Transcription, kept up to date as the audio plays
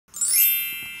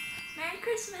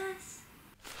Christmas!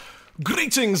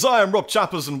 Greetings, I am Rob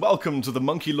Chappers and welcome to the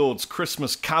Monkey Lord's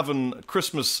Christmas Cavern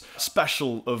Christmas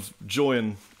special of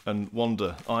joy and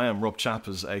wonder. I am Rob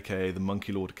Chappers, aka the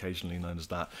Monkey Lord, occasionally known as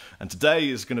that. And today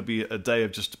is going to be a day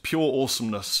of just pure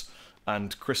awesomeness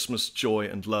and Christmas joy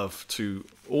and love to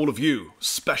all of you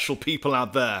special people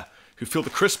out there who feel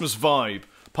the Christmas vibe.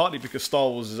 Partly because Star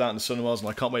Wars is out in the cinemas and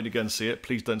I can't wait to go and see it.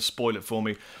 Please don't spoil it for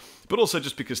me. But also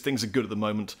just because things are good at the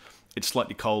moment. It's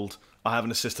slightly cold. I have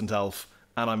an assistant elf.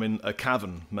 And I'm in a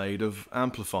cavern made of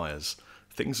amplifiers.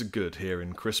 Things are good here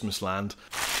in Christmas land.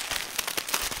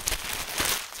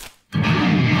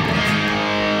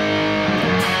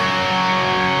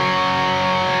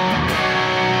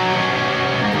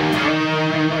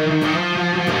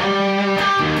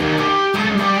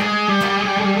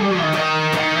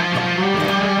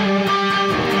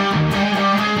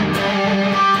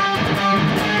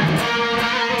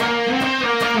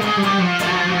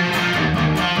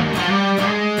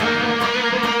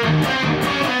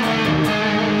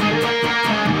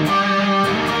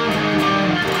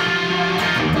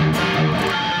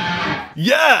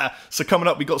 Yeah! So coming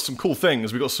up, we got some cool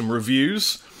things. We got some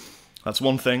reviews. That's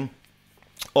one thing.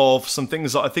 Of some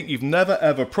things that I think you've never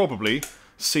ever probably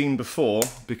seen before,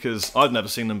 because I've never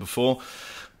seen them before,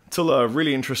 until a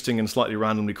really interesting and slightly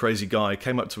randomly crazy guy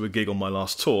came up to a gig on my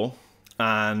last tour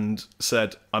and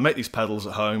said, I make these pedals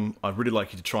at home, I'd really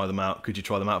like you to try them out, could you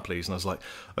try them out please? And I was like,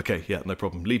 okay, yeah, no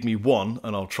problem, leave me one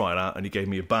and I'll try it out. And he gave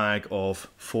me a bag of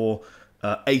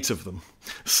 8 of them.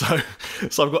 So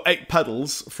I've got 8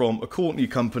 pedals from a cool new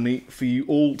company for you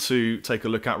all to take a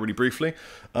look at really briefly.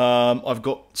 I've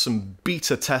got some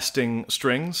beta testing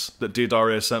strings that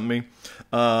Diodario sent me,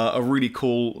 a really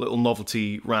cool little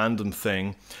novelty random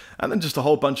thing, and then just a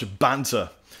whole bunch of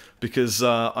banter, because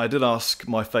I did ask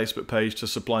my Facebook page to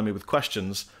supply me with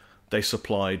questions. They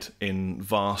supplied in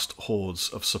vast hordes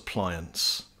of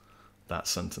suppliants. That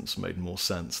sentence made more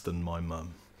sense than my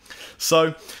mum.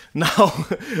 So now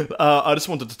I just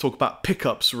wanted to talk about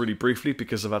pickups really briefly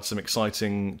because I've had some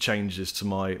exciting changes to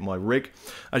my rig.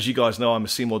 As you guys know, I'm a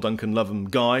Seymour Duncan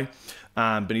Lov'em guy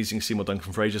and been using Seymour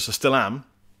Duncan for ages, so still am.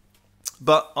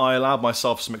 But I allowed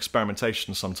myself some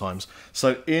experimentation sometimes.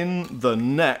 So in the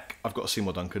neck, I've got a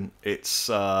Seymour Duncan. It's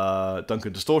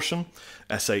Duncan Distortion,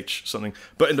 SH something.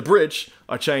 But in the bridge,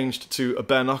 I changed to a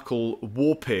bare knuckle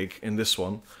War Pig in this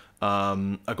one.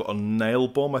 I got a nail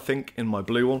bomb, I think, in my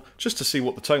blue one, just to see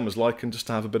what the tone was like and just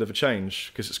to have a bit of a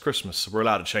change, because it's Christmas, so we're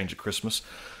allowed to change at Christmas.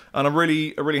 And I'm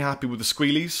really happy with the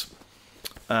squealies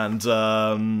and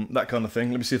that kind of thing.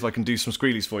 Let me see if I can do some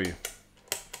squealies for you.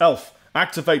 Elf,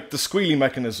 activate the squealy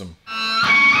mechanism.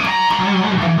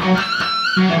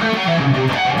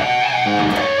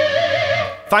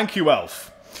 Thank you,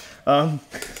 Elf.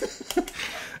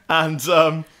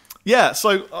 Yeah,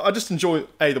 so I just enjoy,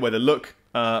 the way they look.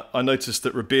 I noticed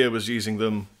that Rabir was using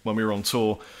them when we were on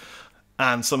tour,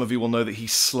 and some of you will know that he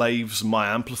slaves my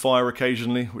amplifier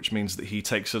occasionally, which means that he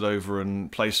takes it over and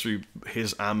plays through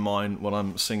his and mine when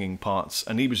I'm singing parts,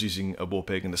 and he was using a War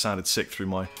Pig and it sounded sick through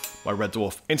my Red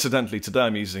Dwarf. Incidentally, today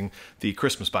I'm using the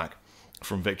Christmas back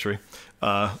from Victory,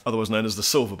 otherwise known as the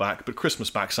Silverback, but Christmas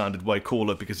back sounded way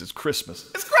cooler because it's Christmas.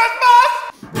 It's Christmas!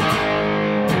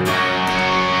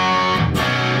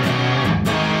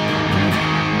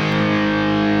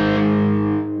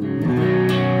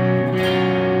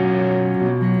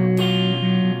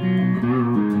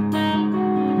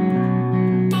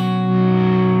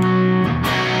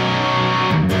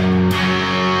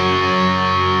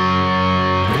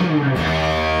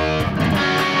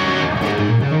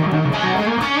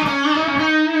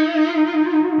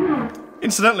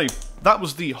 Incidentally, that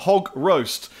was the Hog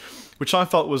Roast, which I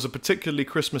felt was a particularly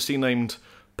Christmassy named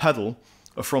pedal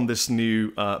from this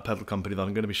new pedal company that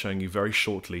I'm going to be showing you very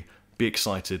shortly. Be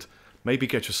excited. Maybe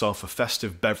get yourself a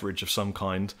festive beverage of some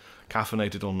kind,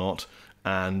 caffeinated or not,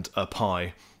 and a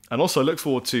pie. And also look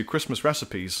forward to Christmas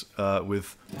recipes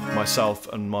with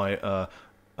myself and my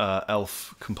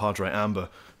elf compadre Amber,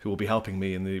 who will be helping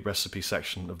me in the recipe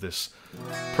section of this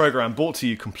program, brought to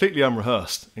you completely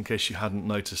unrehearsed, in case you hadn't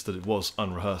noticed that it was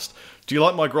unrehearsed. Do you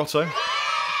like my grotto?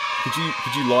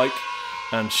 Could you like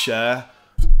and share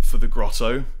for the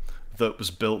grotto that was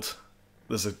built?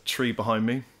 There's a tree behind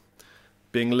me,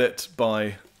 being lit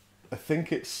by, I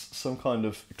think it's some kind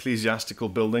of ecclesiastical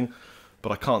building,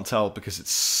 but I can't tell because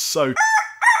it's so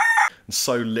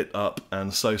lit up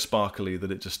and so sparkly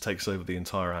that it just takes over the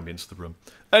entire ambience of the room.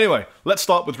 Anyway, let's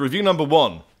start with review number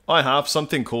 1. I have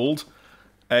something called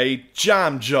a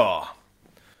jam jar.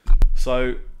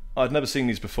 So I'd never seen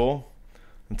these before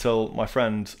until my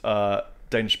friend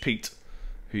Danish Pete,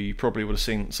 who you probably would have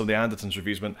seen some of the Andertons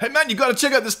reviews, went, "Hey man, you gotta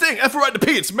check out this thing, F right to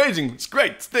P, it's amazing, it's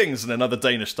great, things," and then other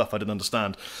Danish stuff I didn't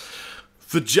understand.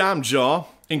 The jam jar,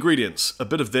 ingredients, a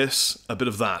bit of this, a bit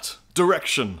of that.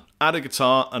 Direction, add a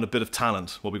guitar and a bit of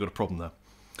talent. Well, we've got a problem there.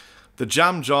 The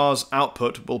jam jar's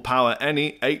output will power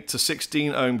any 8 to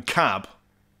 16 ohm cab,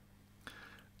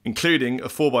 including a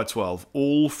 4x12,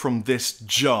 all from this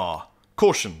jar.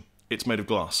 Caution, it's made of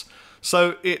glass.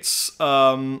 So it's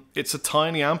a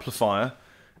tiny amplifier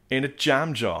in a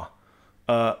jam jar.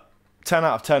 10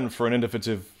 out of 10 for an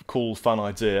innovative, cool, fun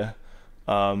idea.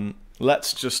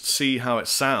 Let's just see how it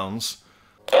sounds.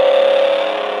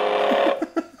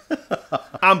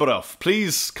 Amber Elf,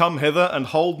 please come hither and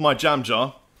hold my jam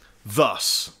jar.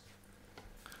 Thus.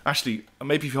 Actually,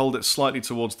 maybe if you hold it slightly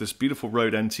towards this beautiful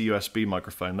Rode NT USB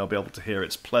microphone, they'll be able to hear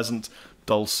its pleasant,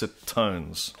 dulcet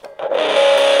tones.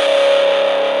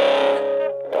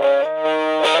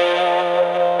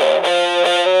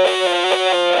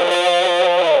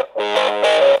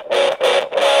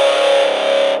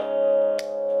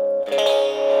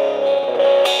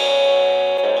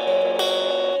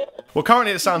 Well,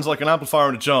 currently it sounds like an amplifier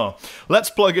in a jar.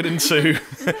 Let's plug it into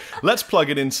let's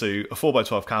plug it into a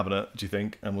 4x12 cabinet, do you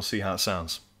think? And we'll see how it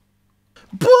sounds.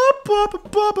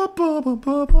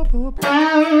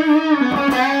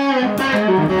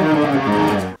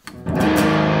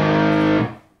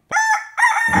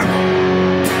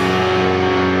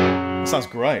 Sounds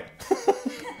great.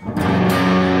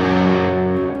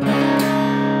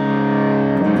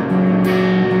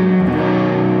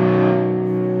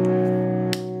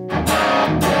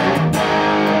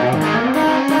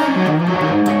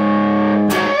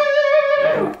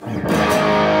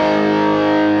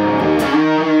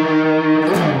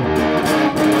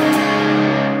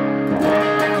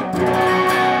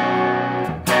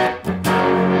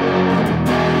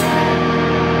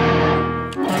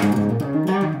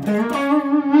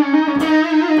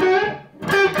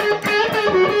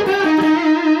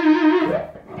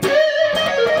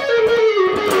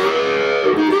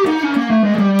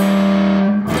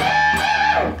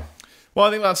 Well,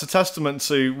 I think that's a testament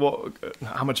to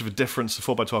how much of a difference a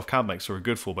 4x12 cab makes, or a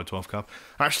good 4x12 cab.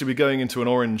 Actually, we're going into an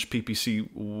orange PPC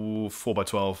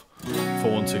 4x12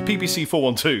 412, PPC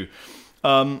 412,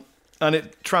 and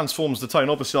it transforms the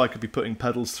tone. Obviously, I could be putting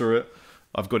pedals through it.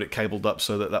 I've got it cabled up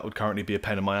so that would currently be a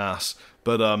pain in my ass,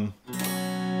 but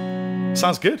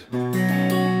sounds good.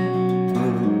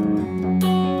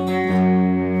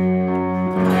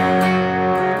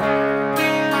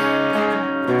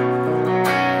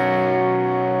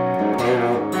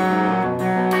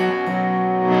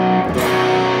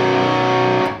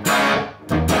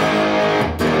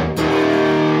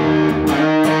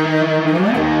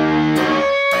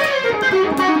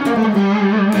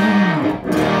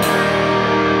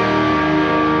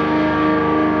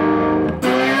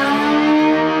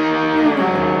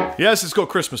 Yes, it's got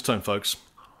Christmas tone, folks.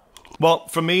 Well,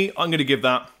 for me, I'm going to give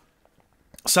that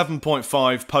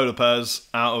 7.5 polar bears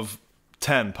out of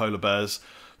 10 polar bears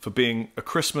for being a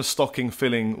Christmas stocking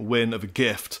filling win of a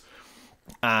gift,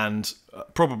 and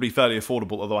probably fairly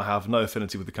affordable, although I have no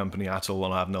affinity with the company at all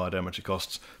and I have no idea how much it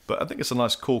costs. But I think it's a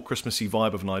nice, cool, Christmassy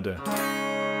vibe of an idea.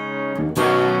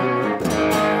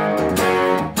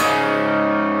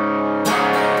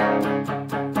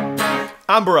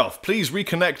 Amber Elf, please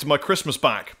reconnect my Christmas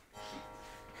back.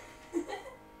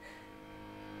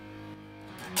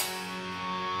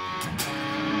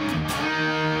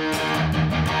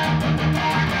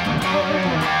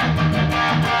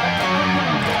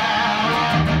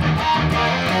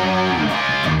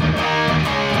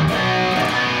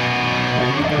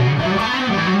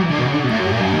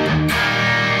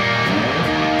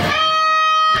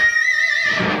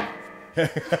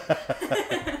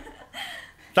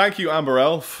 Thank you, Amber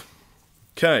Elf.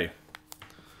 Okay.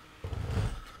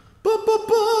 People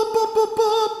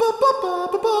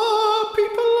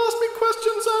ask me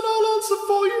questions and I'll answer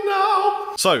for you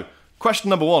now. So, question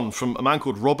number 1 from a man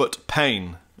called Robert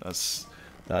Payne. That's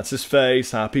his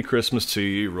face. Happy Christmas to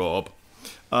you, Rob.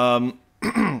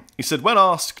 He said, when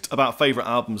asked about favourite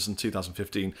albums in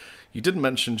 2015, you didn't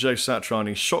mention Joe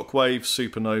Satriani's Shockwave,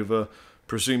 Supernova.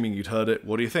 Presuming you'd heard it,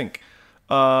 what do you think?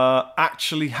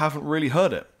 Actually haven't really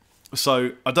heard it.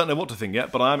 So I don't know what to think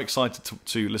yet, but I am excited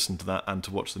to listen to that and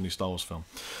to watch the new Star Wars film.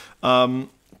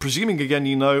 Presuming again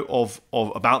you know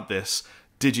about this,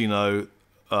 did you know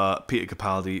Peter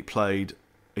Capaldi played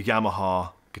a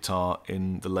Yamaha guitar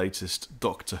in the latest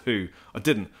Doctor Who? I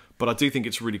didn't, but I do think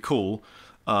it's really cool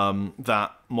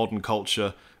that modern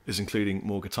culture is including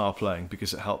more guitar playing,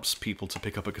 because it helps people to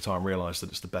pick up a guitar and realise that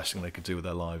it's the best thing they could do with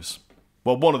their lives.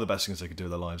 Well, one of the best things they could do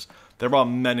with their lives. There are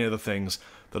many other things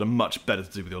that are much better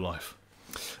to do with your life.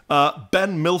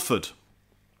 Ben Milford.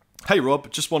 Hey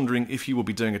Rob, just wondering if you will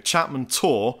be doing a Chapman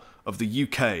tour of the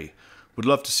UK. Would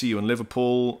love to see you in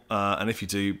Liverpool, and if you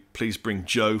do, please bring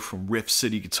Joe from Riff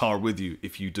City Guitar with you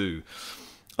if you do.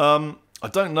 I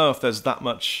don't know if there's that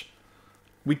much...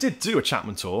 We did do a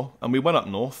Chapman tour, and we went up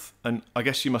north, and I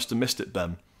guess you must have missed it,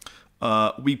 Ben.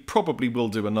 We probably will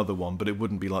do another one, but it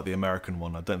wouldn't be like the American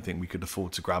one. I don't think we could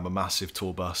afford to grab a massive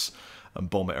tour bus and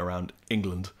bomb it around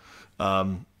England.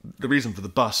 The reason for the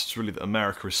bus is really that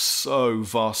America is so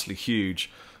vastly huge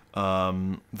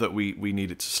that we need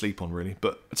it to sleep on, really.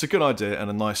 But it's a good idea and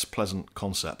a nice, pleasant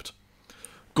concept.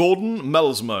 Gordon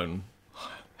Melsmone.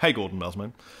 Hey, Gordon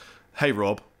Melsmone. Hey,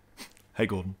 Rob. Hey,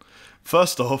 Gordon.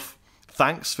 First off,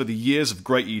 thanks for the years of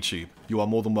great YouTube. You are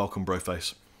more than welcome,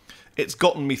 Broface. It's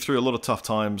gotten me through a lot of tough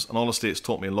times, and honestly, it's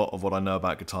taught me a lot of what I know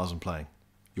about guitars and playing.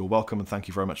 You're welcome, and thank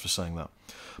you very much for saying that.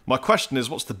 My question is,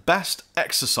 what's the best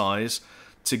exercise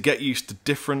to get used to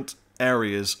different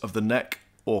areas of the neck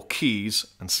or keys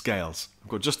and scales? I've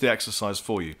got just the exercise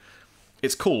for you.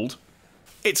 It's called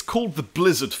the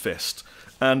Blizzard Fist.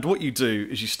 And what you do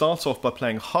is you start off by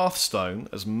playing Hearthstone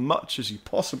as much as you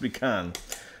possibly can.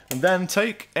 And then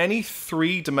take any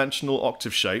three-dimensional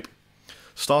octave shape,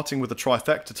 starting with a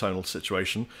trifecta tonal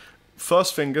situation,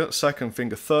 first finger, second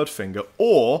finger, third finger,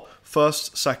 or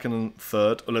first, second, and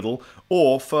third a little,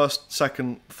 or first,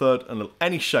 second, third, and a little,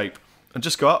 any shape, and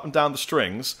just go up and down the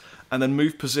strings, and then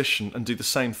move position and do the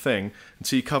same thing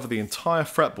until you cover the entire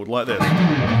fretboard like this.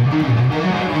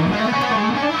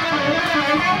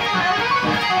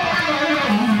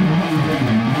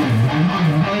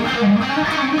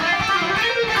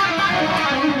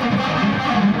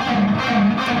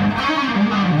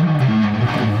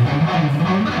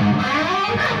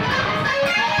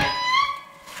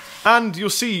 And you'll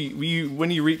see,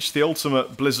 when you reach the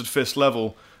ultimate Blizzard Fist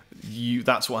level,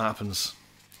 that's what happens.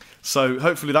 So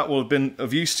hopefully that will have been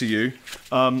of use to you.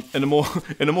 In a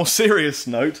more serious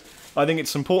note, I think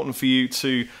it's important for you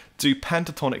to do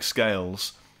pentatonic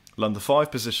scales, learn the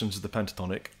 5 positions of the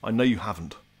pentatonic. I know you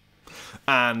haven't.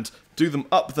 And do them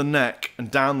up the neck and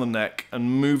down the neck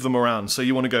and move them around. So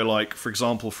you want to go, like, for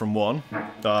example, from 1.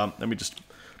 Let me just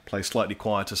play slightly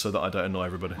quieter so that I don't annoy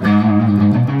everybody.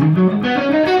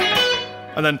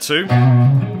 And then 2.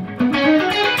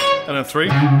 And then 3.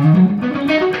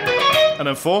 And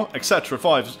then 4, etc.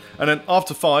 5. And then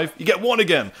after 5, you get 1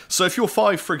 again. So if your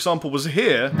 5, for example, was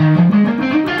here,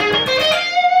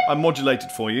 I modulated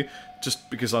for you, just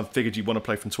because I figured you want to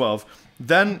play from 12.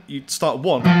 Then you start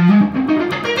 1.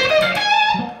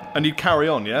 And you carry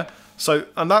on, yeah? So,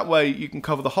 and that way you can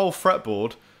cover the whole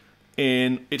fretboard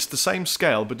in, it's the same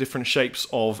scale, but different shapes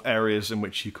of areas in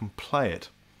which you can play it.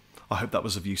 I hope that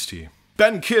was of use to you.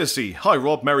 Ben Kiersey. Hi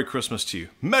Rob, Merry Christmas to you.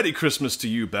 Merry Christmas to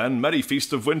you, Ben. Merry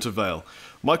Feast of Wintervale.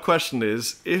 My question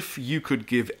is, if you could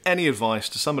give any advice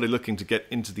to somebody looking to get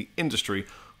into the industry,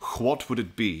 what would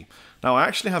it be? Now, I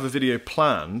actually have a video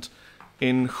planned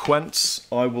in whence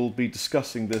I will be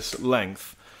discussing this at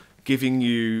length, giving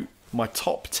you my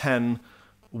top 10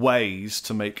 ways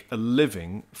to make a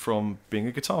living from being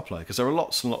a guitar player, because there are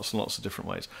lots and lots and lots of different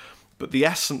ways. But the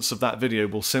essence of that video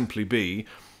will simply be,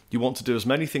 you want to do as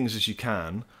many things as you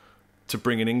can to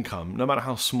bring in income, no matter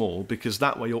how small, because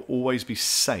that way you'll always be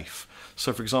safe.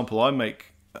 So for example, I make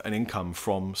an income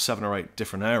from 7 or 8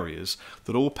 different areas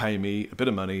that all pay me a bit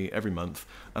of money every month,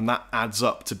 and that adds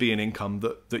up to be an income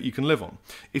that you can live on.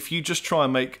 If you just try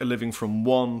and make a living from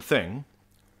one thing,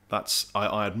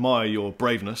 I admire your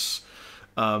braveness,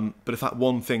 but if that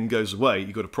one thing goes away,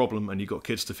 you've got a problem and you've got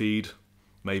kids to feed,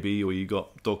 maybe, or you've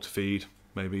got dog to feed,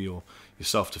 maybe, or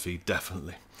yourself to feed,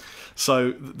 definitely.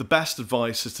 So the best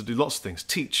advice is to do lots of things.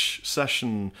 Teach,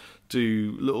 session,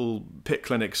 do little pit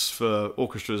clinics for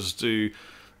orchestras, do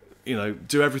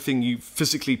everything you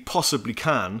physically possibly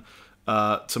can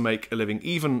to make a living.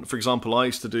 Even, for example, I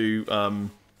used to do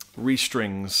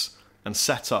restrings and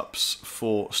setups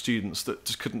for students that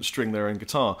just couldn't string their own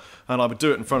guitar, and I would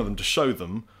do it in front of them to show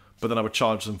them, but then I would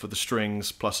charge them for the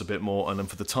strings plus a bit more and then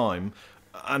for the time,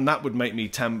 and that would make me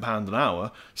 £10 an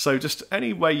hour. So just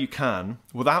any way you can,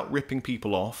 without ripping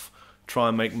people off, try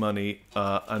and make money,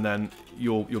 and then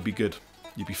you'll be good,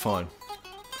 you'll be fine.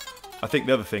 I think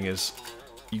the other thing is,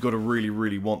 you got to really,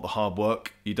 really want the hard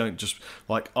work. You don't just,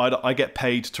 like, I get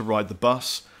paid to ride the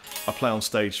bus, I play on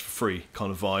stage for free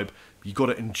kind of vibe. You got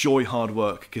to enjoy hard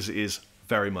work, because it is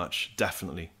very much,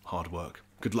 definitely hard work.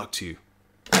 Good luck to you.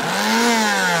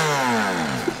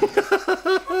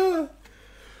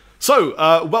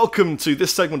 So, welcome to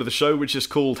this segment of the show, which is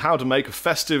called How to Make a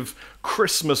Festive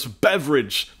Christmas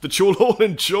Beverage That You'll All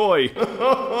Enjoy.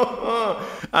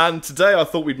 And today I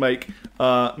thought we'd make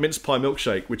mince pie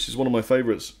milkshake, which is one of my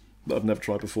favourites that I've never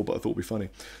tried before, but I thought would be funny.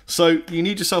 So, you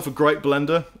need yourself a great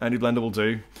blender. Any blender will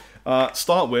do.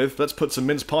 Start with, let's put some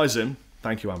mince pies in.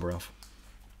 Thank you, Amber Elf.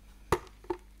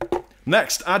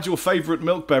 Next, add your favourite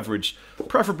milk beverage.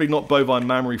 Preferably not bovine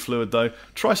mammary fluid though.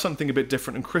 Try something a bit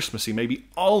different and Christmassy, maybe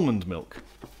almond milk.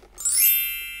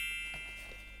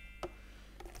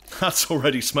 That's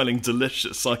already smelling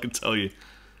delicious, I can tell you.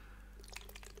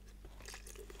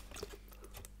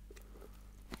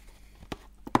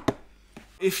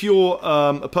 If you're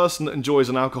a person that enjoys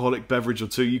an alcoholic beverage or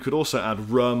two, you could also add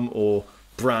rum or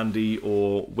brandy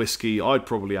or whiskey. I'd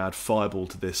probably add Fireball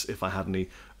to this if I had any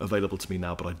available to me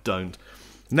now, but I don't.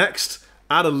 Next,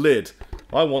 add a lid.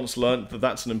 I once learnt that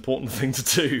that's an important thing to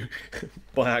do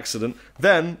by accident.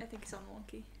 Then I think it's on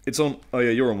wonky. It's on. Oh yeah,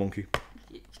 you're on wonky.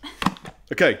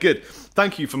 Okay, good.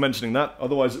 Thank you for mentioning that.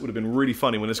 Otherwise, it would have been really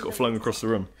funny when this got flung across the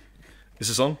room. Is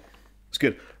this on? It's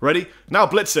good. Ready? Now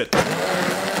blitz it.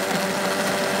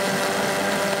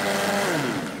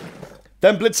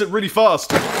 Then blitz it really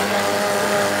fast.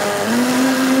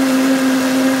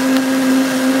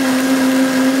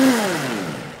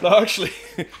 No, actually,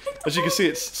 as you can see,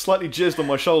 it's slightly jizzed on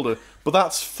my shoulder, but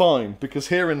that's fine, because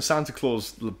here in Santa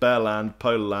Claus, Bearland,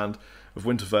 Polar Land of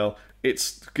Wintervale,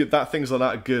 it's good, that things like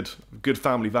that are good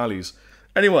family values.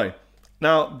 Anyway,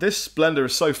 now this blender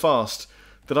is so fast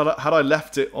that had I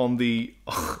left it on the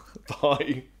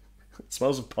high, it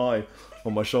smells of pie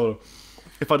on my shoulder.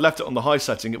 If I'd left it on the high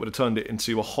setting, it would have turned it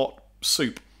into a hot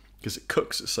soup, because it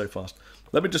cooks it so fast.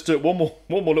 Let me just do it one more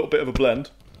little bit of a blend.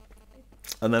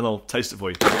 And then I'll taste it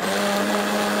for you.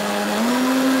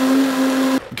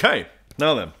 Okay,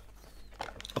 now then.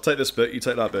 I'll take this bit, you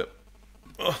take that bit.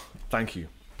 Oh, thank you.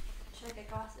 Should I get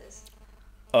glasses?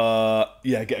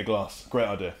 Yeah, get a glass. Great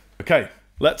idea. Okay,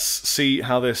 let's see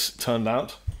how this turned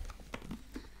out.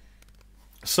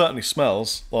 It certainly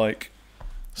smells like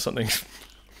something...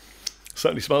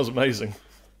 certainly smells amazing.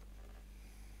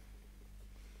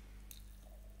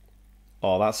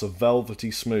 Oh, that's a velvety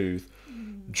smooth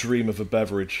dream of a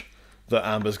beverage that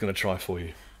Amber's going to try for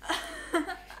you.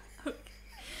 Okay.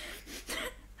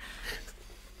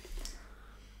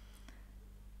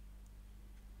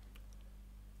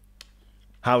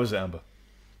 How is it, Amber?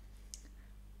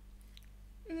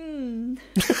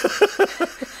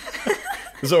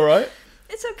 Is it alright?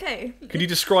 It's okay. Could you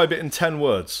describe it in 10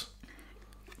 words?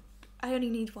 I only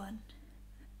need one.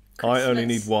 I only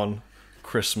need one.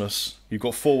 Christmas. You've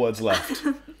got 4 words left.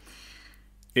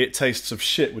 It tastes of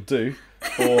shit would do.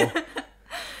 Or...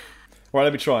 Right,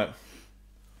 let me try it.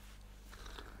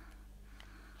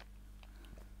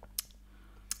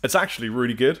 It's actually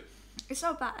really good. It's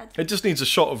not bad. It just needs a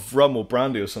shot of rum or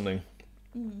brandy or something.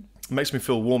 It makes me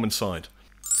feel warm inside.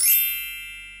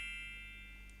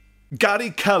 Gary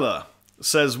Keller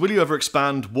says, will you ever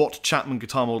expand what Chapman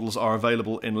guitar models are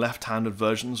available in left-handed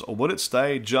versions, or would it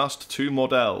stay just 2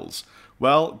 models?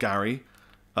 Well, Gary,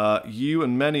 you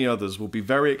and many others will be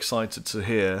very excited to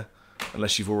hear,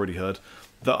 unless you've already heard,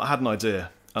 that I had an idea,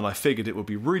 and I figured it would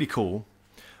be really cool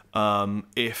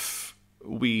if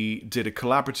we did a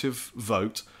collaborative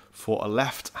vote for a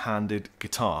left-handed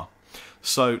guitar.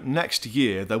 So next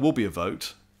year there will be a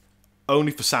vote,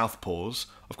 only for southpaws.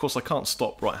 Of course, I can't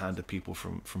stop right-handed people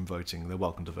from voting. They're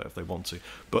welcome to vote if they want to.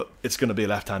 But it's going to be a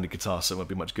left-handed guitar, so it won't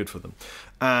be much good for them.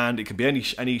 And it can be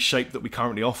any shape that we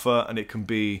currently offer, and it can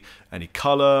be any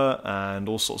colour and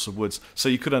all sorts of woods. So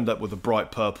you could end up with a bright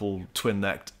purple,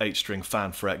 twin-necked, 8-string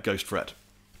fan fret, ghost fret.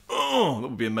 Oh, that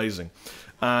would be amazing.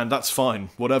 And that's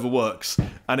fine, whatever works.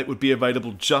 And it would be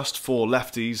available just for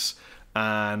lefties,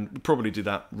 and we'll probably do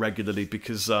that regularly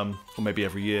because, or maybe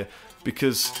every year,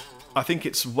 because I think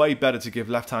it's way better to give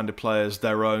left-handed players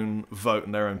their own vote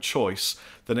and their own choice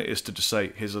than it is to just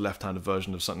say, here's a left-handed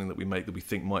version of something that we make that we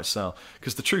think might sell.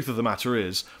 Because the truth of the matter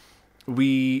is,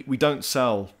 we don't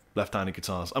sell left-handed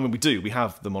guitars. I mean, we do. We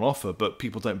have them on offer, but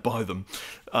people don't buy them.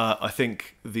 I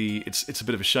think it's a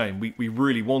bit of a shame. We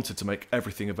really wanted to make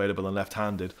everything available in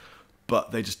left-handed,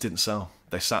 but they just didn't sell.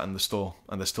 They sat in the store,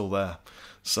 and they're still there.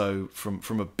 So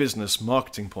from a business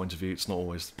marketing point of view, it's not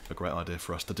always a great idea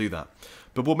for us to do that.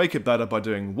 But we'll make it better by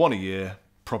doing 1 a year,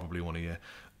 probably 1 a year,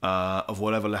 of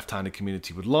whatever left-handed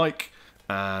community would like.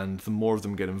 And the more of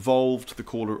them get involved, the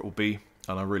cooler it will be.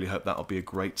 And I really hope that'll be a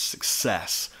great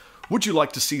success. Would you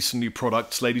like to see some new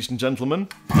products, ladies and gentlemen?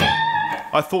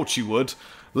 I thought you would.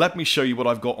 Let me show you what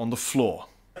I've got on the floor.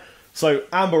 So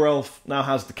Amber Elf now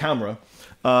has the camera,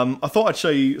 I thought I'd show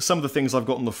you some of the things I've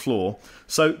got on the floor.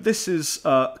 So this is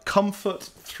comfort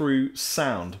through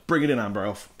sound. Bring it in, Amber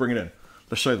Elf. Bring it in.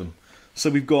 Let's show them. So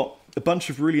we've got a bunch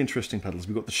of really interesting pedals.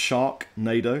 We've got the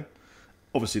Sharknado.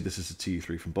 Obviously this is a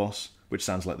TU3 from Boss, which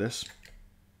sounds like this.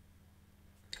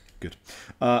 Good.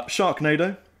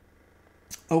 Sharknado.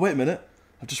 Oh, wait a minute.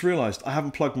 I've just realised I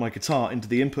haven't plugged my guitar into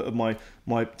the input of my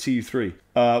TU3.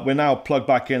 We're now plugged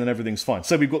back in and everything's fine.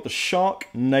 So we've got the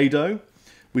Sharknado.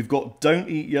 We've got Don't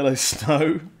Eat Yellow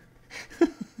Snow.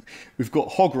 We've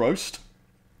got Hog Roast.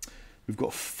 We've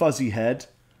got Fuzzy Head.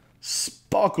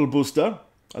 Sparkle Booster.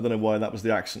 I don't know why that was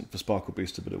the accent for Sparkle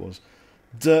Booster, but it was.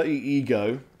 Dirty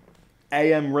Ego.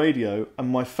 AM Radio. And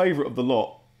my favourite of the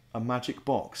lot, a Magic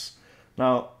Box.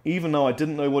 Now, even though I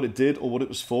didn't know what it did or what it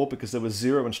was for because there were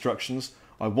 0 instructions,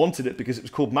 I wanted it because it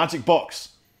was called Magic Box.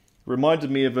 It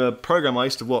reminded me of a program I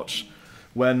used to watch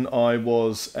when I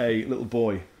was a little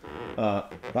boy.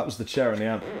 That was the chair and the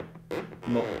amp,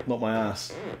 not my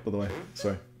ass, by the way.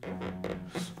 Sorry.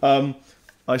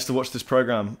 I used to watch this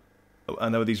program,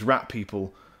 and there were these rat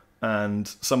people, and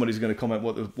somebody's going to comment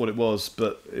what it was,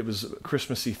 but it was a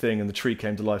Christmassy thing, and the tree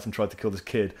came to life and tried to kill this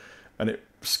kid, and it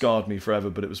scarred me forever.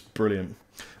 But it was brilliant.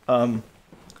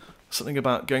 Something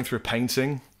about going through a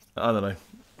painting. I don't know.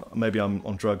 Maybe I'm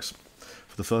on drugs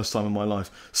for the first time in my life.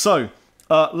 So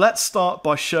let's start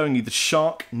by showing you the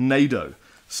Sharknado.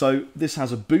 So this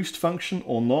has a boost function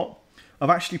or not. I've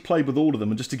actually played with all of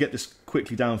them, and just to get this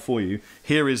quickly down for you,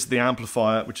 here is the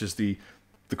amplifier, which is the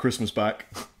Christmas back,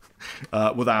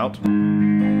 without.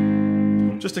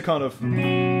 Just a kind of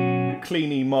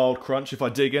cleany, mild crunch if I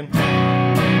dig in.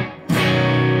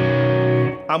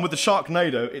 And with the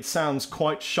Sharknado, it sounds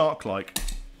quite shark-like.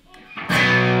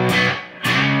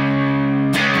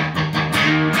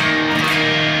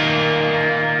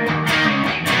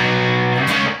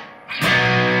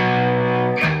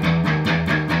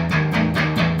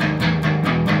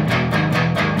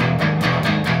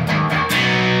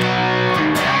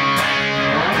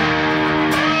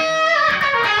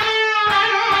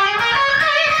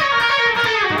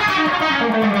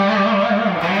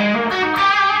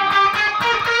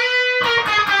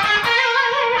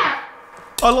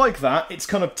 I like that. It's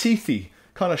kind of teethy,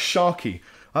 kind of sharky.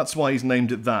 That's why he's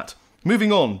named it that.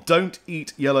 Moving on, Don't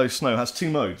Eat Yellow Snow has 2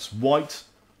 modes, white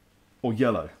or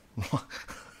yellow. Well,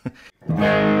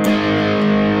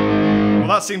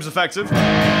 that seems effective.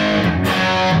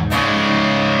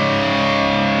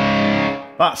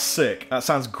 That's sick. That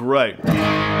sounds great.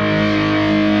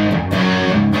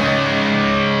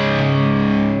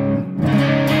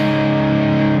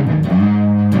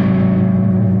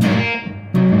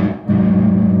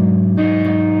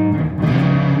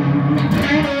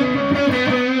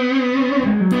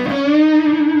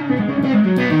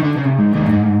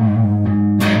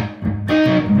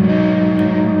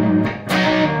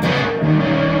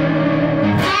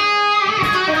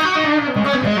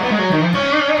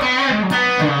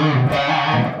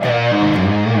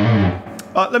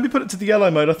 Let me put it to the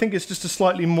yellow mode. I think it's just a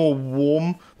slightly more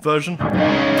warm version.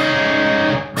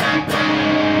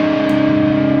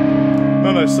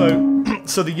 No,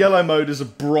 so the yellow mode is a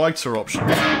brighter option.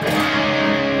 And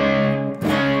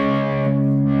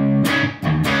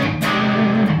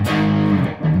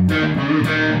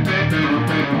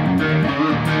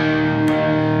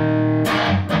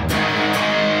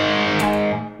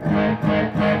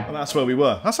that's where we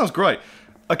were. That sounds great.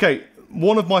 Okay,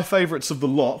 one of my favourites of the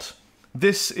lot.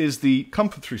 This is the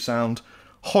Comfort Through Sound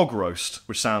Hog Roast,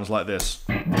 which sounds like this.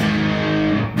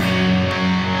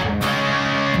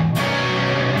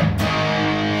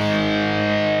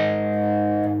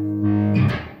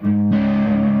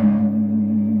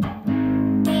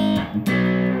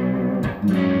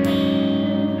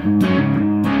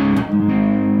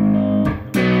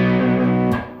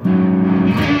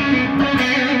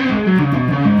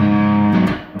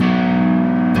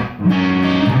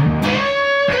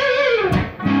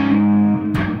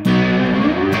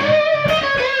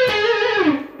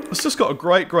 It's just got a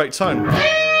great tone.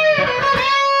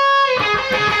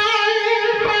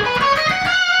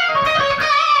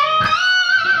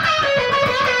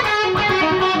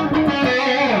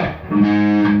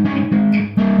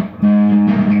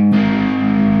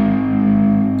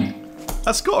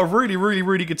 That's got a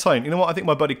really good tone. You know what? I think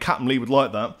my buddy Captain Lee would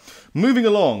like that. Moving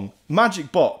along,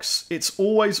 Magic Box. It's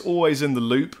always in the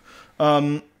loop.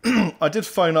 I did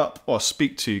phone up or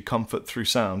speak to Comfort Through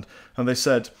Sound, and they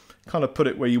said, kind of put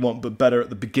it where you want, but better at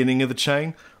the beginning of the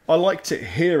chain. I liked it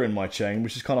here in my chain,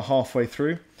 which is kind of halfway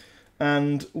through.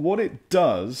 And what it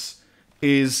does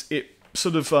is it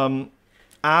sort of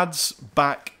adds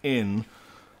back in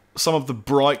some of the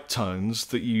bright tones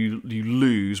that you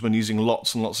lose when using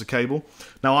lots and lots of cable.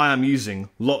 Now I am using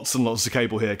lots and lots of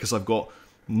cable here because I've got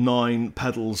 9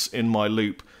 pedals in my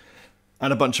loop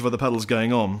and a bunch of other pedals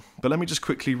going on. But let me just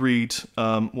quickly read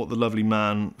what the lovely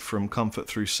man from Comfort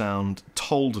Through Sound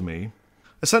told me.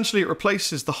 Essentially, it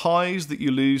replaces the highs that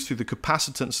you lose through the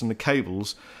capacitance and the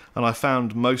cables, and I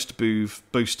found most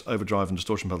boost, overdrive, and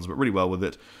distortion pedals, but really well with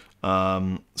it.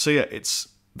 So yeah,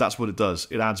 that's what it does.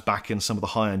 It adds back in some of the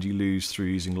high end you lose through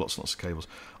using lots and lots of cables.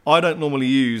 I don't normally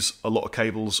use a lot of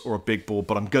cables or a big board,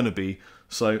 but I'm going to be,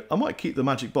 so I might keep the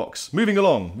magic box. Moving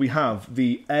along, we have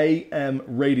the AM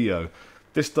radio.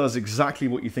 This does exactly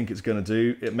what you think it's going to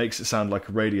do. It makes it sound like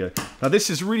a radio. Now this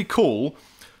is really cool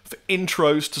for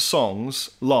intros to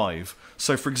songs live.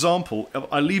 So for example, if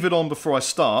I leave it on before I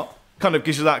start, kind of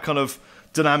gives you that kind of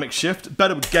dynamic shift.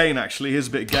 Better with gain actually. Here's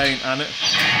a bit of gain and it.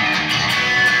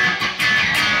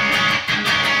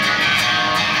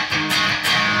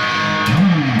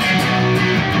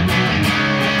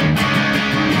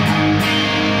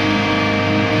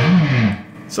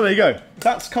 So there you go.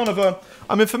 That's kind of a,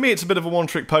 I mean for me it's a bit of a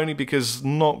one-trick pony because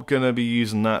not going to be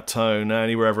using that tone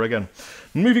anywhere ever again.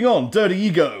 Moving on, Dirty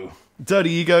Ego. Dirty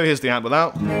Ego, here's the amp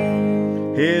without.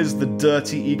 Here's the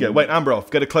Dirty Ego. Wait, Amber,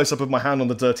 get a close-up of my hand on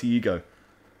the Dirty Ego.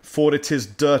 For it is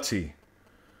dirty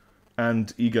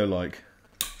and ego-like.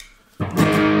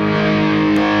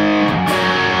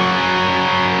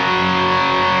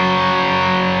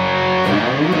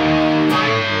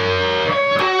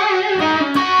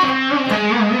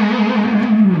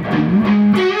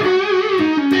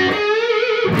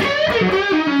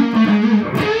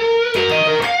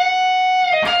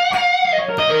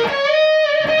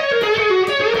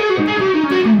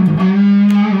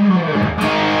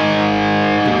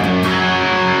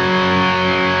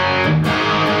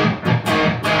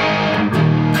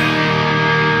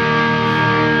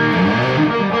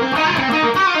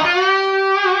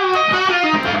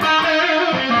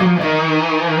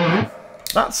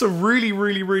 That's a really,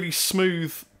 really, really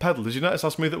smooth pedal. Did you notice how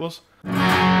smooth it was?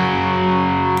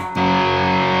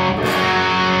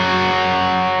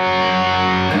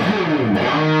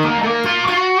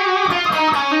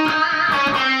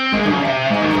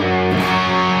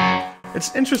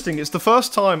 It's interesting. It's the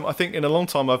first time, I think, in a long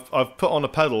time I've put on a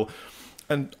pedal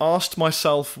and asked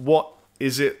myself, what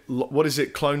is it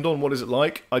cloned on? What is it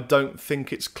like? I don't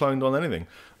think it's cloned on anything.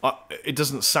 It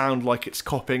doesn't sound like it's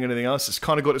copying anything else. It's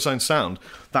kind of got its own sound.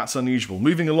 That's unusual.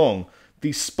 Moving along,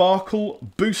 the Sparkle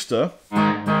Booster.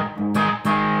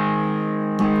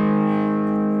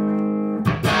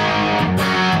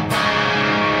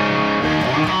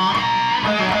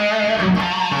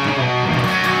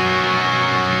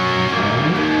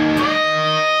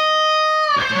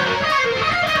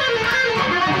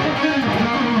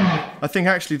 I think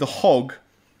actually the Hog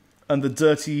and the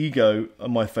Dirty Ego are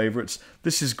my favourites.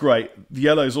 This is great. The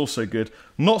yellow is also good.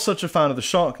 Not such a fan of the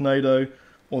Sharknado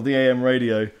or the AM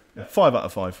radio. 5 out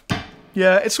of 5.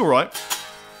 Yeah, it's alright.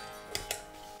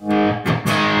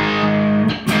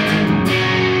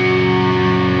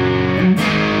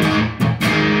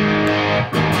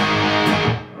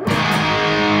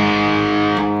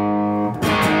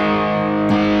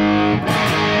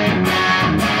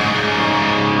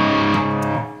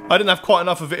 I didn't have quite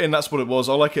enough of it in, that's what it was.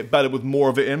 I like it better with more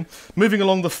of it in. Moving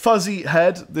along, the Fuzzy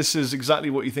Head. This is exactly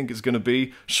what you think it's going to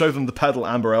be. Show them the pedal,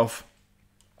 Amber Elf.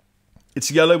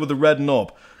 It's yellow with a red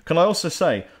knob. Can I also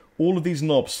say, all of these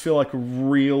knobs feel like a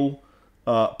real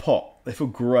pot. They feel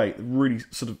great, really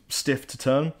sort of stiff to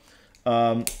turn.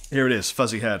 Here it is,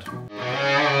 Fuzzy Head.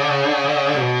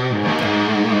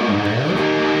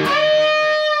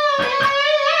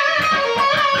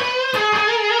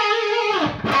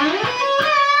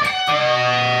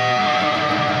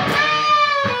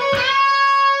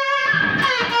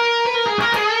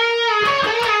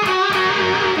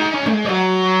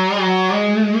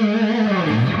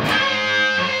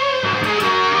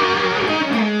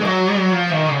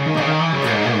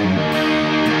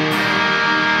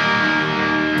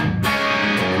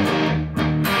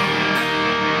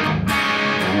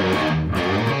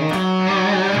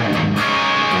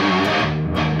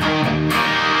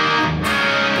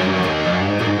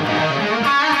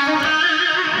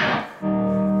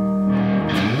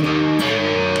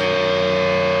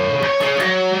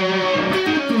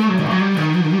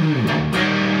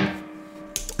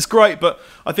 Great, but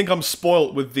I think I'm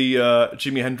spoilt with the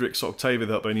Jimi Hendrix Octavia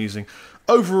that I've been using.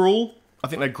 Overall, I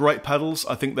think they're great pedals.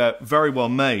 I think they're very well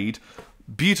made,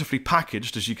 beautifully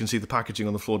packaged. As you can see, the packaging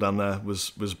on the floor down there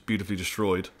was beautifully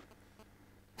destroyed.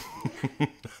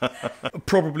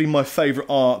 Probably my favourite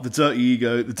art, the Dirty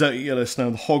Ego, the Dirty Yellow Snow,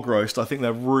 and the Hog Roast. I think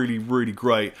they're really, really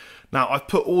great. Now, I've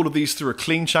put all of these through a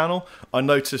clean channel. I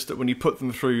noticed that when you put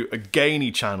them through a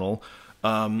gainy channel,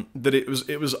 that it was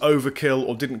overkill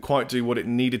or didn't quite do what it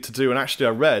needed to do. And actually,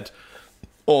 I read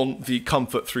on the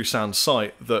Comfort Through Sound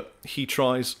site that he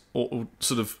tries or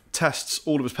sort of tests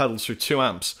all of his pedals through 2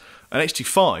 amps, an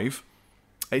HT5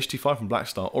 from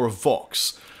Blackstar, or a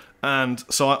Vox. And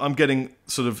so I'm getting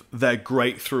sort of their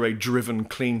great through a driven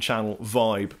clean channel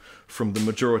vibe from the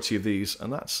majority of these,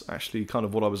 and that's actually kind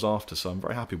of what I was after, so I'm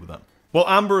very happy with that. Well,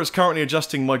 Amber is currently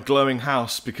adjusting my glowing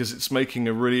house because it's making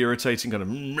a really irritating kind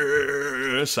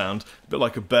of sound, a bit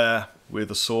like a bear with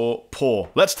a sore paw.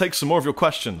 Let's take some more of your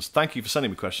questions. Thank you for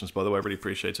sending me questions, by the way, I really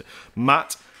appreciate it.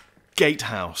 Matt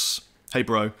Gatehouse. Hey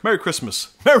bro, Merry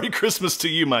Christmas. Merry Christmas to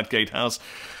you, Matt Gatehouse.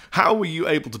 How were you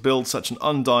able to build such an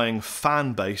undying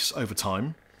fan base over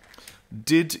time?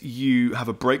 Did you have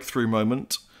a breakthrough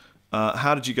moment?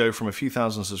 How did you go from a few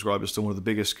thousand subscribers to one of the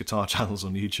biggest guitar channels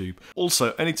on YouTube?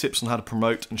 Also, any tips on how to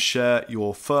promote and share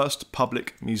your first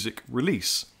public music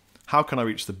release? How can I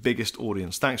reach the biggest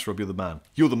audience? Thanks, Rob, you're the man.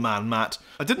 You're the man, Matt.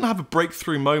 I didn't have a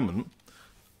breakthrough moment.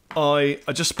 I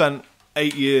just spent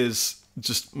 8 years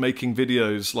just making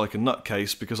videos like a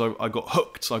nutcase because I got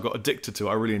hooked, I got addicted to it,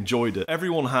 I really enjoyed it.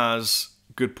 Everyone has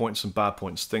good points and bad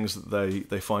points, things that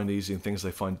they find easy and things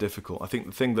they find difficult. I think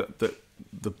the thing that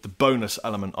the bonus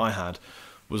element I had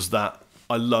was that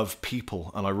I love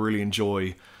people and I really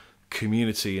enjoy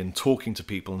community and talking to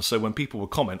people, and so when people would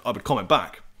comment, I would comment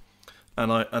back.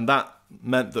 And that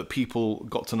meant that people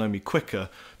got to know me quicker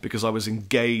because I was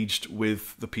engaged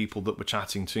with the people that were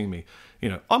chatting to me. You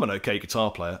know, I'm an okay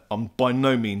guitar player. I'm by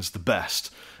no means the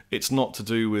best. It's not to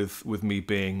do with me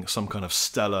being some kind of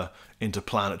stellar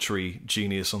interplanetary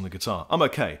genius on the guitar. I'm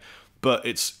okay. But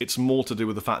it's more to do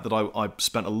with the fact that I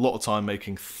spent a lot of time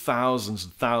making thousands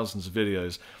and thousands of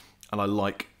videos, and I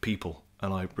like people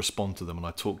and I respond to them and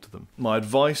I talk to them. My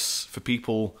advice for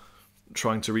people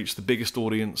trying to reach the biggest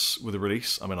audience with a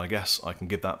release, I mean, I guess I can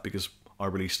give that because I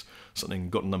released something,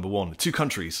 got #1 in 2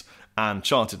 countries and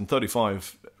charted in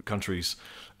 35 countries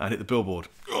and hit the Billboard,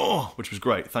 which was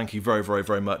great. Thank you very, very,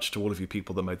 very much to all of you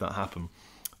people that made that happen.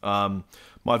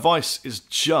 My advice is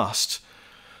just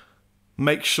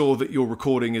make sure that your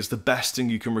recording is the best thing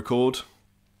you can record,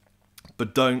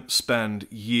 but don't spend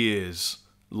years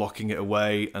locking it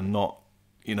away and not,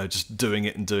 you know, just doing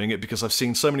it, because I've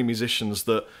seen so many musicians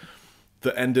that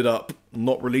ended up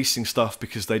not releasing stuff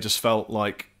because they just felt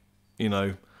like, you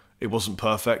know, it wasn't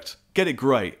perfect. Get it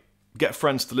great. Get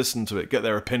friends to listen to it, get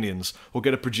their opinions, or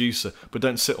get a producer, but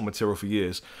don't sit on material for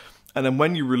years. And then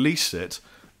when you release it,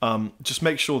 just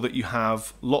make sure that you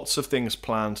have lots of things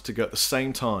planned to go at the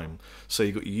same time. So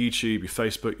you've got your YouTube, your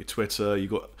Facebook, your Twitter,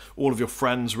 you've got all of your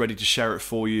friends ready to share it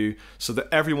for you, so that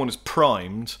everyone is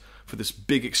primed for this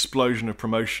big explosion of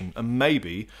promotion. And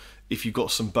maybe, if you've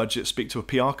got some budget, speak to a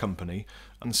PR company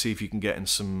and see if you can get in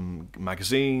some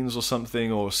magazines or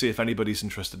something, or see if anybody's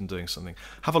interested in doing something.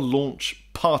 Have a launch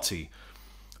party.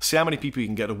 See how many people you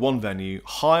can get to one venue,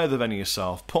 hire the venue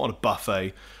yourself, put on a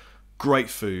buffet, great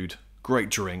food, great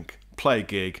drink, play a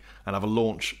gig, and have a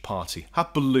launch party.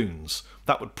 Have balloons.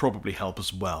 That would probably help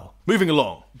as well. Moving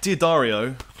along. Dear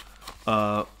Dario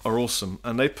are awesome,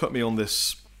 and they put me on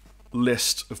this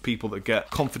list of people that get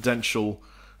confidential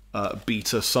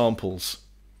beta samples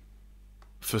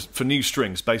for new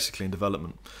strings, basically, in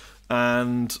development.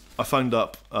 And I phoned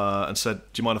up and said,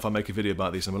 do you mind if I make a video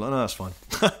about these? And I'm like, no, that's fine.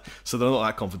 So they're not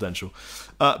that confidential.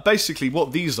 Basically,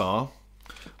 what these are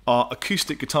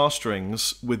acoustic guitar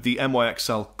strings with the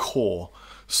MYXL core.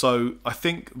 So I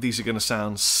think these are going to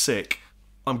sound sick.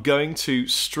 I'm going to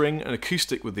string an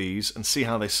acoustic with these and see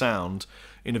how they sound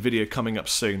in a video coming up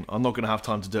soon. I'm not going to have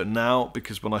time to do it now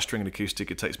because when I string an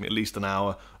acoustic, it takes me at least an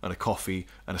hour and a coffee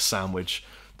and a sandwich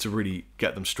to really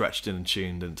get them stretched in and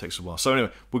tuned, and it takes a while. So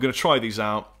anyway, we're going to try these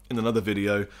out in another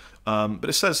video. But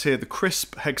it says here, the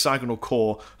crisp hexagonal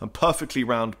core and perfectly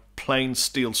round plain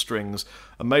steel strings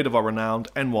are made of our renowned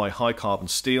NY high carbon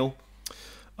steel.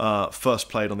 First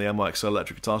played on the MYXL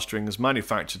electric guitar strings,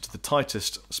 manufactured to the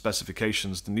tightest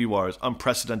specifications. The new wire has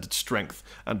unprecedented strength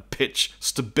and pitch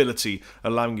stability,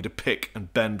 allowing you to pick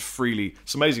and bend freely.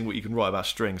 It's amazing what you can write about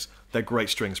strings. They're great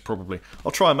strings, probably.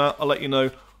 I'll try them out. I'll let you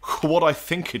know what I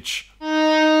thinkage.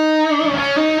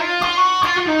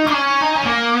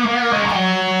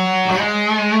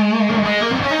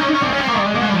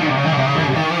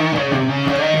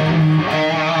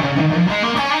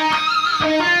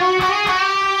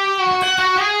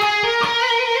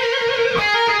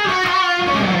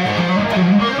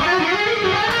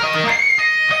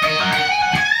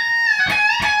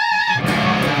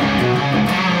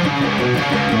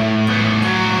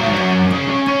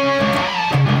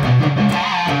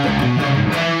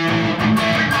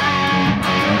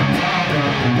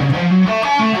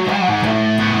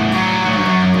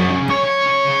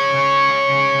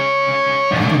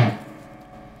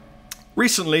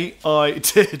 recently I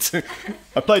did.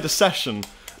 I played a session,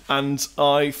 and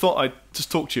I thought I'd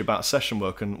just talk to you about session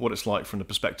work and what it's like from the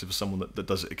perspective of someone that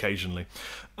does it occasionally,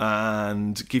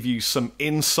 and give you some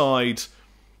inside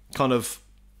kind of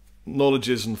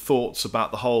knowledges and thoughts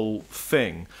about the whole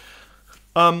thing.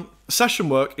 Session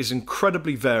work is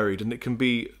incredibly varied, and it can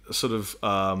be sort of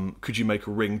could you make a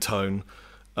ringtone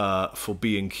for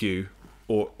B&Q,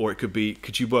 or it could be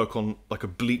could you work on like a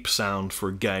bleep sound for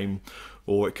a game,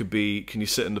 or it could be can you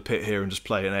sit in the pit here and just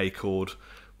play an A chord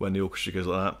when the orchestra goes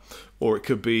like that, or it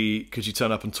could be could you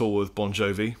turn up and tour with Bon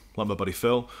Jovi like my buddy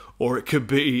Phil, or it could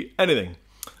be anything,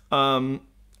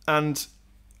 and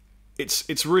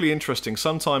it's really interesting.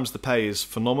 Sometimes the pay is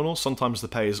phenomenal, sometimes the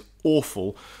pay is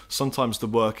awful, sometimes the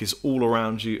work is all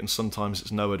around you, and sometimes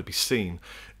it's nowhere to be seen.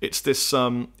 It's this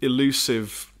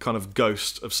elusive kind of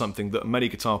ghost of something that many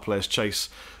guitar players chase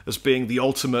as being the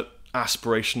ultimate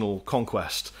aspirational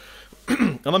conquest.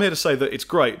 And I'm here to say that it's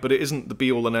great, but it isn't the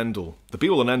be-all and end-all. The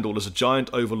be-all and end-all is a giant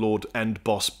overlord end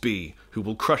boss B who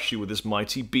will crush you with his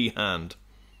mighty B hand.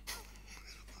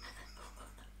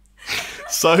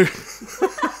 So...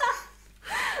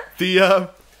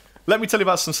 let me tell you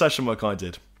about some session work I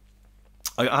did.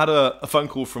 I had a phone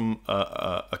call from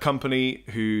a company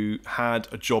who had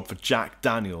a job for Jack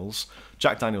Daniels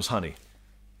Honey.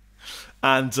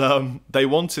 And they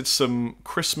wanted some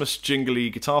Christmas jingly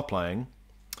guitar playing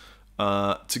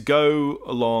to go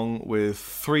along with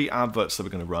 3 adverts they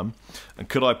were going to run. And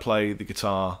could I play the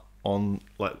guitar on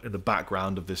like in the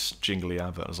background of this jingly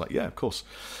advert? I was like, yeah, of course.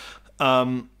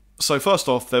 So first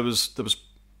off, there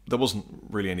wasn't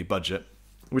really any budget,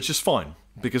 which is fine,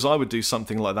 because I would do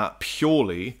something like that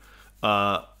purely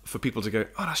for people to go,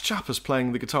 oh, that's Chappers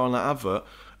playing the guitar on that advert,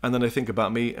 and then they think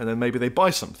about me, and then maybe they buy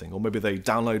something, or maybe they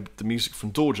download the music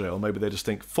from Dorje, or maybe they just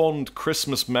think fond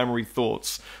Christmas memory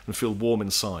thoughts and feel warm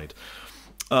inside.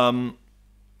 And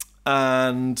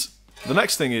the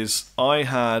next thing is I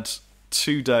had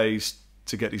 2 days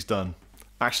to get these done,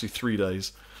 actually 3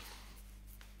 days.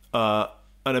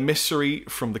 An emissary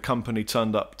from the company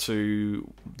turned up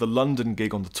to the London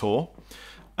gig on the tour,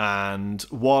 and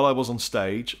while I was on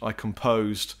stage, I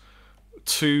composed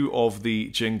 2 of the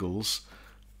jingles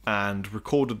and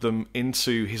recorded them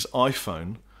into his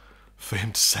iPhone for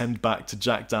him to send back to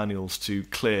Jack Daniels to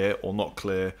clear or not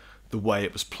clear the way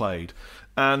it was played.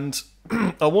 And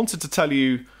I wanted to tell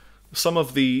you some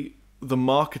of the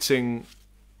marketing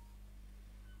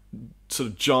sort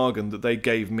of jargon that they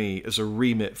gave me as a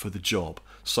remit for the job.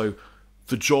 So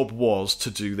the job was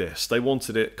to do this. They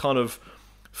wanted it kind of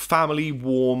family,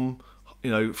 warm,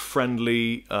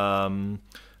 friendly,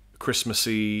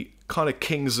 Christmassy, kind of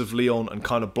Kings of Leon and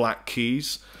kind of Black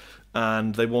Keys.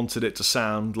 And they wanted it to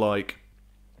sound like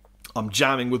I'm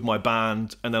jamming with my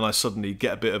band, and then I suddenly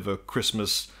get a bit of a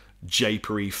Christmas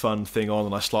japery fun thing on,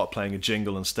 and I start playing a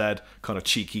jingle instead, kind of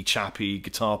cheeky, chappy,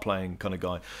 guitar playing kind of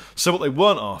guy. So what they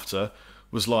weren't after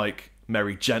was like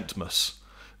Merry Gentmas,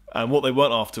 and what they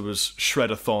weren't after was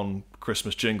shred-a-thon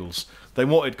Christmas jingles. They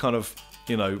wanted kind of,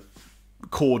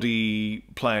 chordy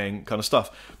playing kind of stuff.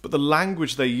 But the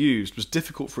language they used was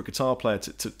difficult for a guitar player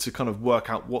to kind of work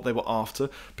out what they were after,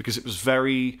 because it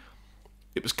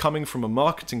was coming from a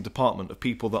marketing department of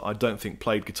people that I don't think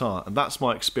played guitar. And that's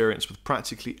my experience with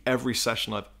practically every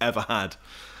session I've ever had.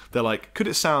 They're like, could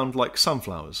it sound like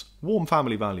Sunflowers? Warm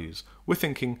family values. We're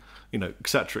thinking,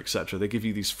 etc., etc. They give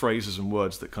you these phrases and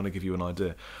words that kind of give you an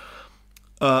idea.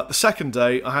 The second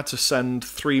day, I had to send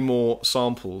 3 more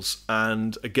samples.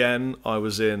 And again, I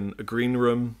was in a green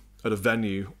room at a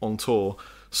venue on tour.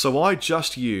 So I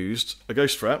just used a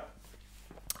Ghost Fret.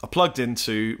 I plugged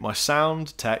into my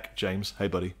sound tech, James, hey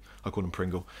buddy, I call him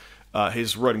Pringle,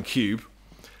 his Roland Cube.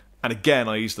 And again,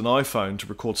 I used an iPhone to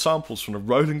record samples from the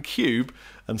Roland Cube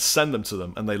and send them to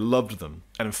them, and they loved them.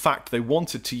 And in fact, they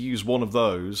wanted to use one of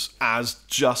those as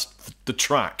just the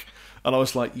track. And I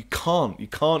was like, you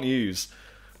can't use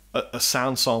a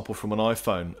sound sample from an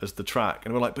iPhone as the track.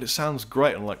 And we're like, but it sounds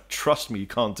great. And I'm like, trust me, you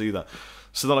can't do that.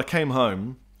 So then I came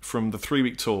home from the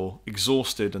 3-week tour,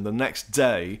 exhausted, and the next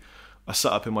day, I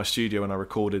sat up in my studio and I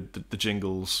recorded the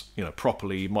jingles,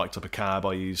 properly, mic'd up a cab.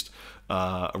 I used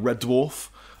a Red Dwarf,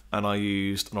 and I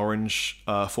used an orange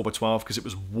 4x12 because it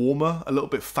was warmer, a little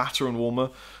bit fatter and warmer.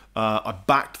 I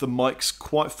backed the mics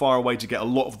quite far away to get a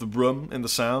lot of the room in the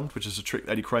sound, which is a trick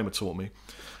Eddie Kramer taught me.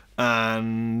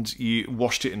 And you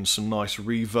washed it in some nice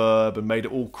reverb and made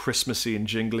it all Christmassy and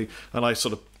jingly. And I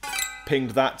sort of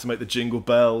pinged that to make the jingle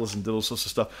bells and did all sorts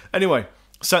of stuff. Anyway,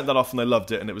 sent that off and they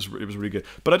loved it, and it was really good.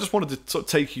 But I just wanted to sort of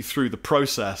take you through the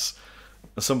process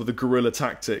and some of the guerrilla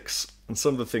tactics and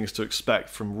some of the things to expect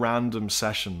from random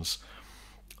sessions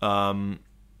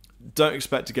don't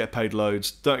expect to get paid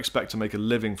loads. Don't expect to make a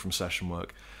living from session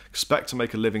work. Expect to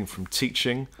make a living from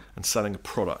teaching and selling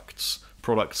products.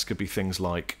 Products could be things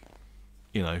like,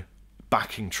 you know,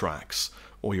 backing tracks,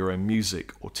 or your own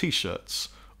music, or t-shirts,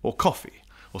 or coffee,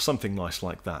 or something nice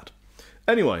like that.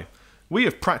 Anyway, we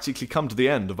have practically come to the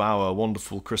end of our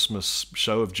wonderful Christmas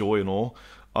show of joy and awe.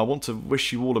 I want to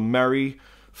wish you all a merry,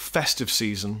 festive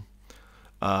season,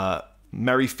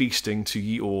 merry feasting to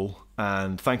ye all,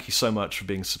 and thank you so much for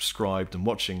being subscribed and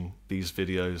watching these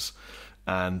videos,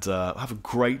 and have a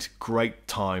great, great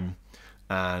time.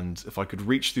 And if I could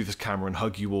reach through this camera and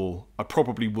hug you all, I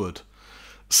probably would.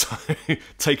 So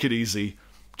take it easy.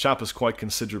 Chappers quite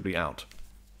considerably out.